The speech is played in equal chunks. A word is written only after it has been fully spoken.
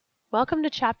Welcome to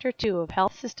Chapter 2 of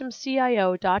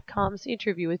HealthSystemCIO.com's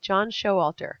interview with John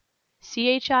Showalter,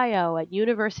 CHIO at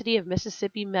University of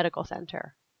Mississippi Medical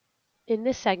Center. In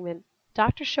this segment,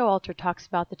 Dr. Showalter talks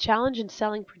about the challenge in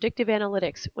selling predictive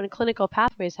analytics when clinical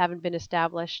pathways haven't been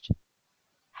established,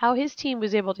 how his team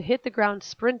was able to hit the ground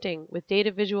sprinting with data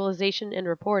visualization and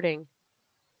reporting,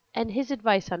 and his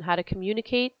advice on how to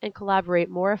communicate and collaborate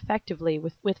more effectively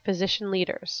with physician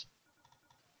leaders.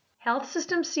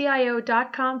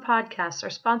 HealthSystemCIO.com podcasts are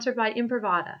sponsored by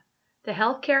Imprivata, the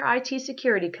healthcare IT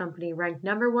security company ranked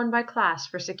 #1 by KLAS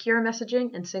for secure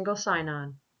messaging and single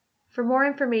sign-on. For more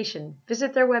information,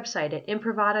 visit their website at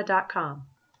imprivata.com.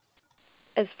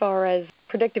 As far as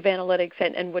predictive analytics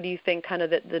and what do you think kind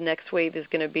of the next wave is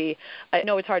going to be? I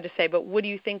know it's hard to say, but what do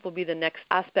you think will be the next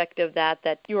aspect of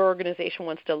that your organization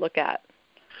wants to look at?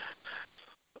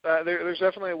 There's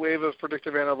definitely a wave of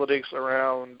predictive analytics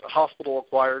around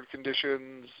hospital-acquired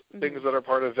conditions, things that are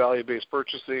part of value-based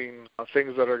purchasing,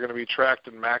 things that are going to be tracked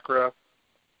in macro.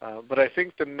 But I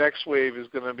think the next wave is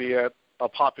going to be at a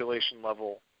population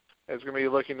level. It's going to be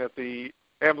looking at the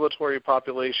ambulatory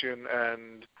population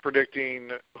and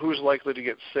predicting who's likely to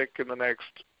get sick in the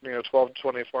next 12 to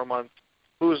 24 months,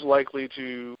 who's likely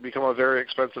to become a very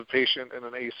expensive patient in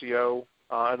an ACO,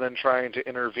 and then trying to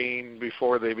intervene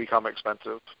before they become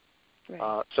expensive.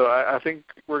 Right. So I think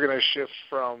we're going to shift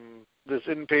from this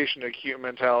inpatient acute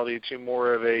mentality to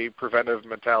more of a preventive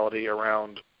mentality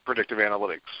around predictive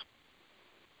analytics.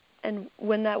 And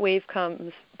when that wave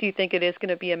comes, do you think it is going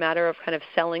to be a matter of kind of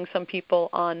selling some people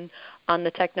on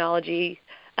the technology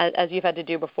as you've had to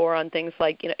do before on things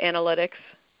like analytics?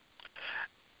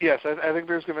 Yes, I think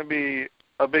there's going to be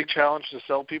a big challenge to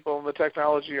sell people on the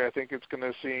technology. I think it's going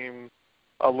to seem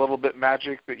a little bit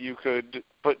magic that you could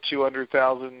put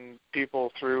 200,000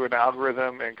 people through an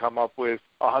algorithm and come up with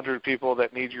 100 people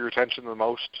that need your attention the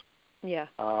most. Yeah.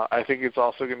 I think it's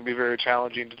also going to be very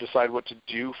challenging to decide what to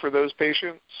do for those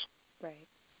patients. Right.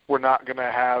 We're not going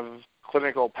to have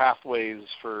clinical pathways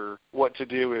for what to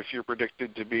do if you're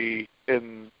predicted to be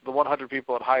in the 100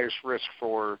 people at highest risk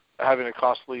for having a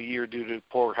costly year due to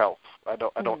poor health. I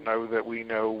don't know that we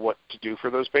know what to do for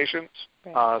those patients.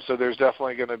 Right. So there's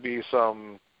definitely going to be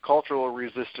some cultural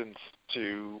resistance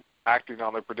to acting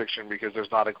on the prediction because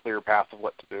there's not a clear path of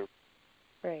what to do.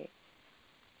 Right.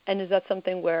 And is that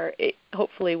something where it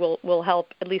hopefully will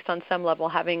help, at least on some level,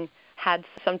 having had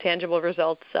some tangible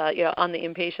results on the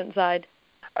inpatient side?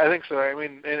 I think so. I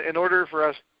mean, in order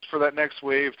for that next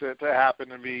wave to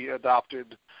happen and be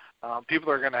adopted, people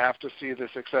are going to have to see the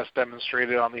success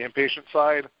demonstrated on the inpatient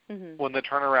side when the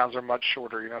turnarounds are much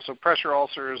shorter. So pressure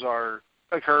ulcers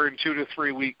occur in 2 to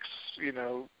 3 weeks,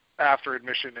 after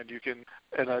admission, and you can,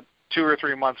 in 2 or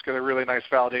 3 months, get a really nice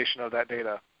validation of that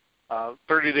data.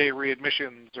 30-day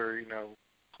readmissions are,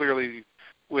 clearly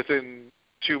within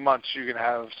 2 months you can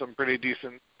have some pretty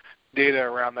decent data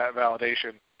around that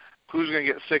validation. Who's going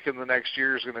to get sick in the next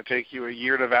year is going to take you a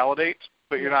year to validate,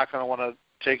 but you're not going to want to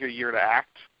take a year to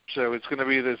act. So it's going to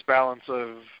be this balance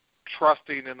of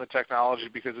trusting in the technology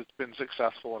because it's been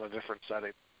successful in a different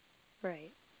setting.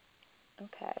 Right.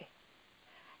 Okay.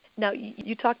 Now,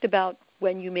 you talked about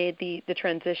when you made the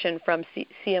transition from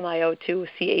CMIO to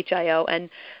CHIO and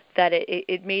that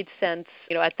it made sense,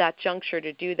 at that juncture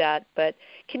to do that. But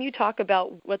can you talk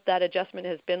about what that adjustment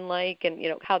has been like and,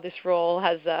 how this role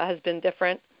has been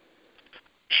different?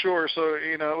 Sure. So,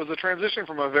 it was a transition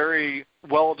from a very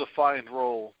well-defined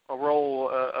role, a role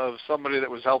of somebody that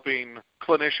was helping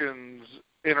clinicians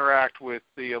interact with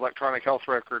the electronic health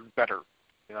record better,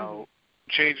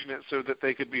 changing it so that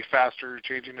they could be faster,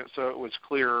 changing it so it was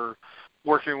clearer,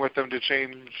 working with them to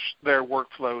change their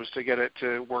workflows to get it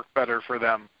to work better for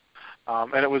them.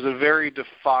 And it was a very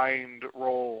defined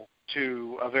role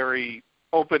to a very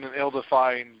open and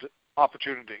ill-defined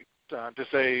opportunity. To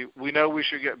say, we know we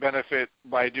should get benefit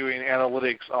by doing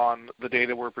analytics on the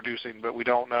data we're producing, but we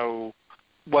don't know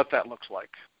what that looks like.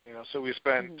 So we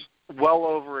spent well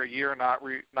over a year not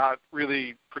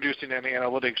really producing any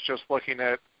analytics, just looking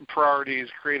at priorities,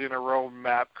 creating a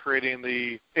roadmap, creating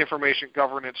the information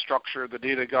governance structure, the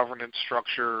data governance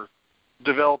structure,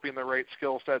 developing the right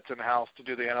skill sets in-house to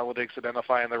do the analytics,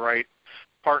 identifying the right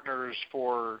partners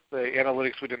for the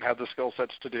analytics we didn't have the skill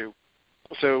sets to do.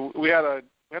 So we had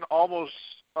almost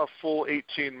a full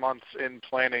 18 months in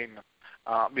planning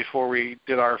before we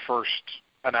did our first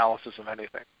analysis of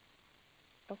anything.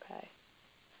 Okay.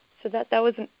 So that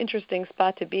was an interesting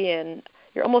spot to be in.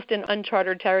 You're almost in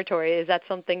uncharted territory. Is that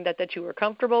something that you were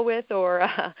comfortable with, or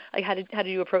how did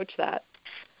you approach that?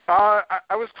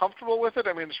 I was comfortable with it.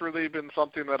 I mean, it's really been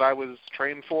something that I was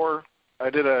trained for. I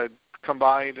did a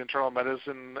combined internal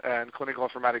medicine and clinical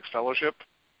informatics fellowship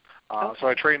So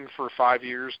I trained for 5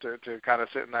 years to kind of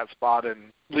sit in that spot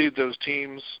and lead those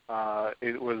teams.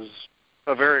 It was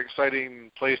a very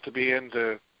exciting place to be in,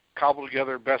 to cobble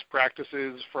together best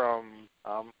practices from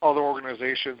other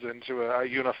organizations into a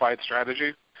unified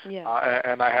strategy. Yeah.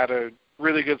 And I had a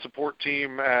really good support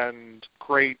team and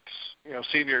great,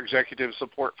 senior executive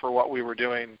support for what we were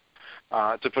doing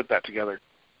to put that together.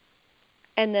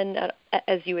 And then,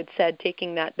 as you had said,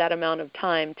 taking that amount of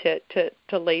time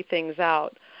to lay things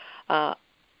out,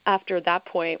 after that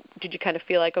point, did you kind of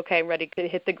feel like, okay, I'm ready to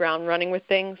hit the ground running with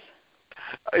things?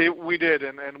 We did,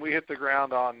 and we hit the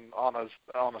ground on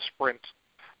a sprint.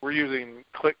 We're using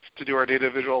Click to do our data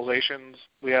visualizations.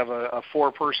 We have a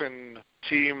 4-person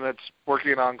team that's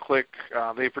working on Click.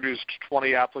 They produced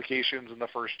 20 applications in the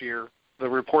first year. The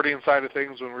reporting side of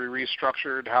things, when we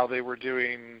restructured how they were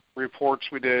doing reports,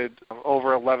 we did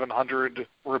over 1,100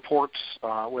 reports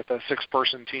with a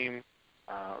 6-person team.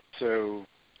 So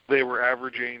they were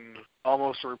averaging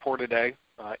almost a report a day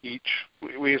each.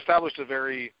 We established a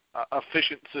very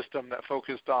efficient system that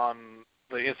focused on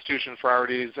the institution's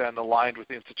priorities and aligned with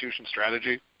the institution's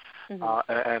strategy,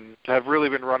 and have really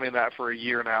been running that for a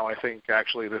year now. I think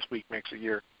actually this week makes a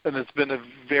year. And it's been a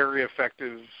very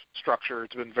effective structure.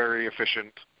 It's been very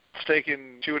efficient. It's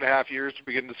taken 2.5 years to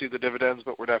begin to see the dividends,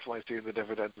 but we're definitely seeing the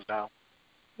dividends now.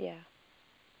 Yeah.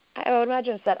 I would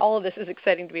imagine that all of this is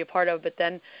exciting to be a part of, but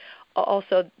then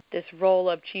also this role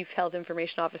of Chief Health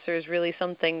Information Officer is really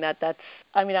something that's,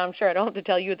 I'm sure I don't have to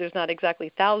tell you there's not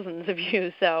exactly thousands of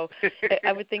you, so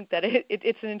I would think that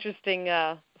it's an interesting,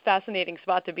 fascinating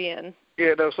spot to be in.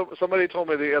 Yeah, no, somebody told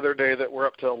me the other day that we're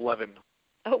up to 11.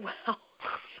 Oh, wow.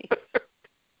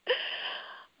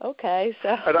 Okay, so.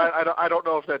 And I don't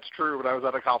know if that's true, but I was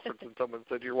at a conference and someone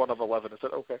said, you're one of 11. I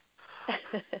said, okay.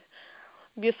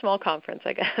 Be a small conference,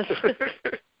 I guess.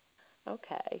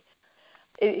 Okay.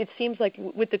 It seems like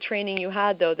with the training you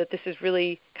had, though, that this is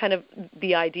really kind of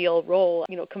the ideal role,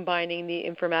 combining the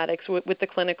informatics with the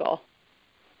clinical.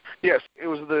 Yes, it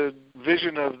was the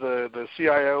vision of the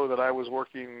CIO that I was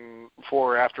working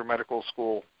for after medical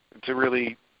school to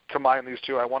really combine these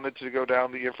two. I wanted to go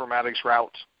down the informatics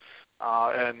route,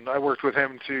 and I worked with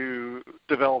him to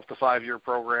develop the 5-year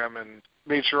program and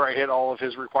made sure I hit all of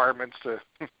his requirements to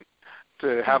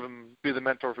have him be the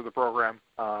mentor for the program,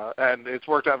 and it's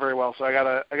worked out very well. So I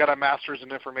got a master's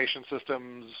in information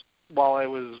systems while I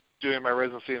was doing my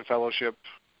residency and fellowship.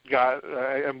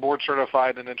 I'm board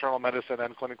certified in internal medicine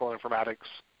and clinical informatics.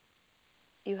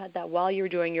 You had that while you were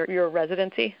doing your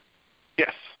residency?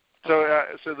 Yes. So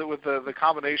with the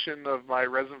combination of my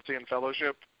residency and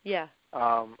fellowship, yeah,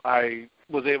 I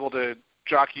was able to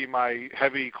jockey my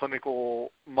heavy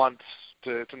clinical months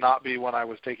to not be when I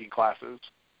was taking classes.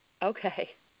 Okay.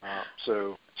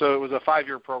 So it was a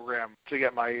 5-year program to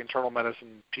get my internal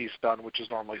medicine piece done, which is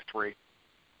normally 3.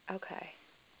 Okay.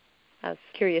 I was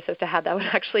curious as to how that would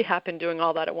actually happen, doing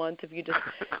all that at once, if you just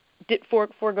did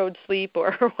foregoed sleep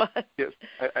or what. Yes.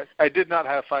 I did not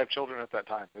have 5 children at that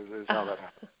time, is how that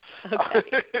happened.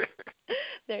 Okay.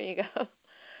 There you go.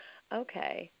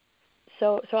 Okay.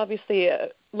 So obviously a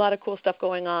lot of cool stuff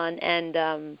going on,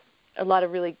 and a lot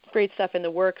of really great stuff in the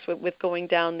works with going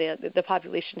down the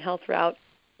population health route.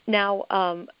 Now,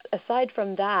 aside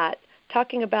from that,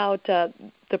 talking about the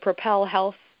Propel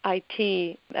Health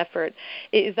IT effort,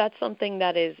 is that something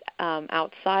that is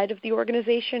outside of the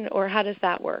organization, or how does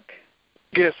that work?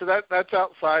 Yeah, so that's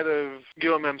outside of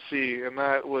UMMC, and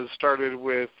that was started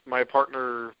with my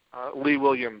partner, Lee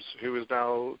Williams, who is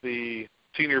now the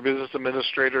Senior Business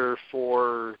Administrator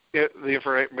for the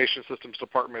Information Systems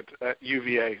Department at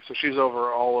UVA. So she's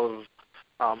over all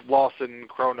of Lawson,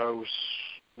 Kronos,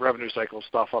 revenue cycle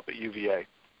stuff up at UVA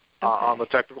on the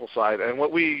technical side. And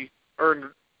what we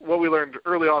learned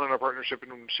early on in our partnership,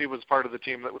 and she was part of the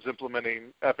team that was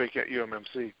implementing Epic at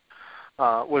UMMC,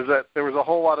 was that there was a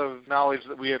whole lot of knowledge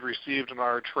that we had received in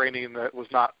our training that was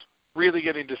not really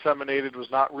getting disseminated, was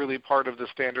not really part of the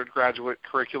standard graduate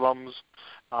curriculums.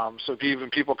 So even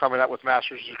people coming out with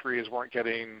master's degrees weren't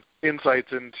getting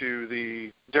insights into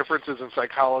the differences in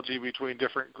psychology between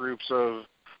different groups of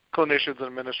clinicians and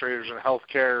administrators in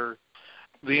healthcare,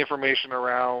 the information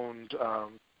around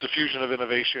diffusion of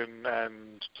innovation,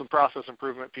 and some process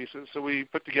improvement pieces. So we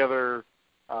put together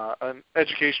an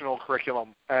educational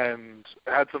curriculum and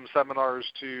had some seminars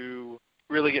to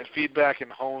really get feedback and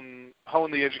hone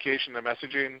the education and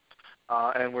messaging.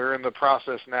 And we're in the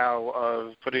process now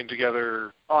of putting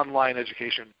together online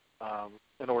education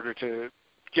in order to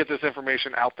get this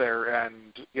information out there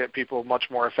and get people much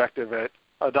more effective at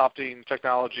adopting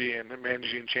technology and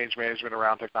managing change management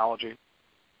around technology.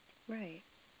 Right.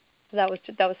 That was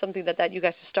something that you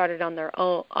guys started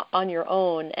on your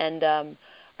own, and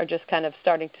are just kind of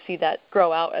starting to see that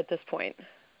grow out at this point.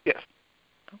 Yes.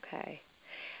 Okay.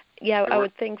 Yeah, I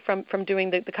would think from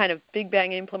doing the kind of big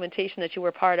bang implementation that you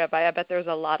were part of, I bet there's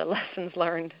a lot of lessons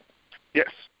learned.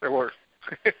 Yes, there were.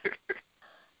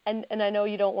 And I know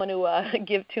you don't want to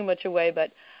give too much away,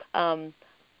 but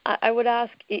I would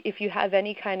ask if you have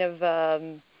any kind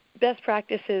of best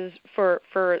practices for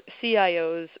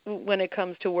CIOs when it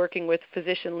comes to working with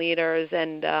physician leaders,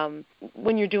 and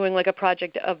when you're doing like a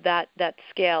project of that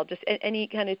scale, just any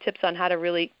kind of tips on how to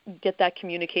really get that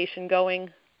communication going.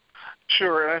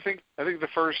 Sure, and I think the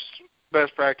first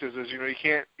best practice is, you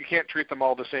can't treat them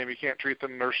all the same. You can't treat the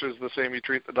nurses the same you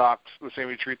treat the docs, the same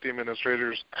you treat the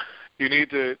administrators. You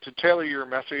need to tailor your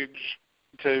message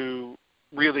to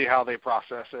really how they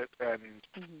process it, and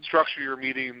structure your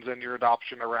meetings and your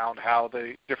adoption around how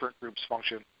the different groups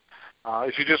function.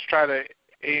 If you just try to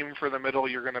aim for the middle,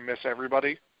 you're going to miss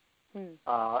everybody.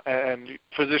 And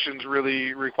physicians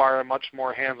really require a much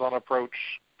more hands-on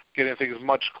approach, getting things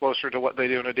much closer to what they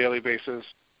do on a daily basis.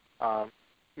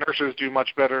 Nurses do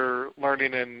much better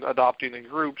learning and adopting in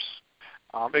groups.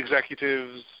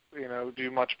 Executives, do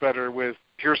much better with,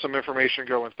 here's some information,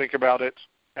 go and think about it.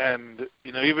 And,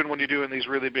 even when you're doing these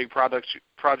really big projects,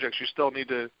 you still need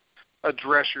to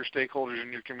address your stakeholders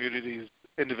in your communities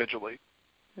individually.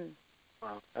 And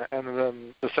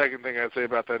then the second thing I'd say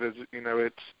about that is,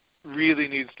 it really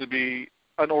needs to be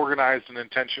an organized and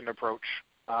intentioned approach.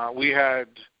 We had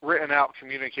written out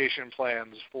communication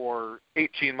plans for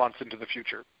 18 months into the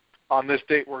future. On this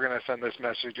date, we're going to send this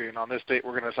messaging. On this date,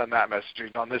 we're going to send that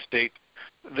messaging. On this date,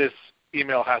 this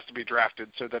email has to be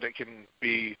drafted so that it can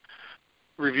be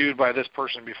reviewed by this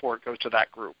person before it goes to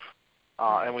that group.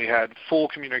 And we had full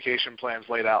communication plans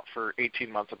laid out for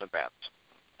 18 months in advance.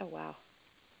 Oh, wow.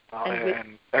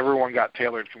 And everyone got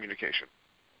tailored communication.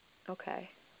 Okay.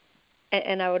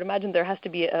 And I would imagine there has to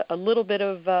be a little bit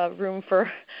of room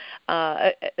for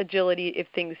agility if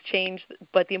things change,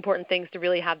 but the important thing is to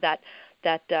really have that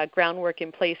groundwork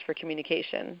in place for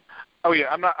communication. Oh yeah,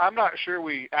 I'm not sure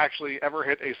we actually ever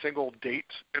hit a single date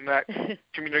in that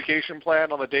communication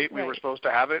plan on the date we were supposed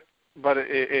to have it, but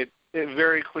it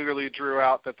very clearly drew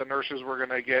out that the nurses were going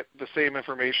to get the same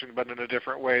information but in a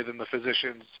different way than the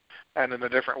physicians and in a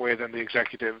different way than the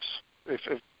executives,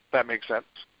 if that makes sense.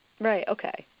 Right,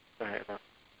 okay. Right.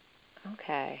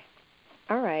 Okay.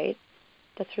 All right.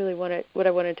 That's really what I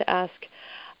wanted to ask.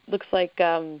 Looks like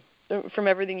from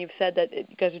everything you've said that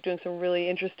you guys are doing some really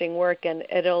interesting work, and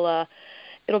it'll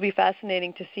be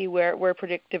fascinating to see where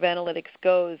predictive analytics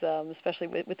goes, especially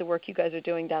with the work you guys are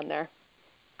doing down there.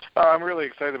 I'm really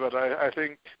excited about it. I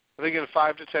think in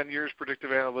 5 to 10 years,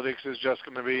 predictive analytics is just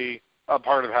going to be a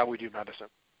part of how we do medicine.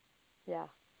 Yeah.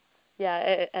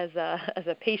 Yeah, as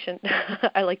a patient,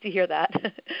 I like to hear that.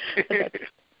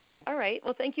 All right.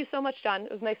 Well, thank you so much, John.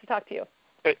 It was nice to talk to you.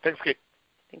 Hey, thanks, Kate.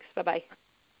 Thanks. Bye-bye.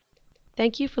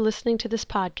 Thank you for listening to this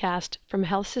podcast from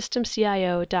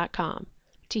healthsystemcio.com.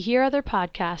 To hear other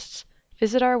podcasts,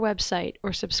 visit our website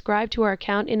or subscribe to our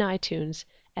account in iTunes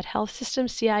at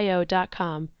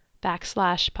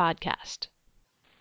healthsystemcio.com/podcast.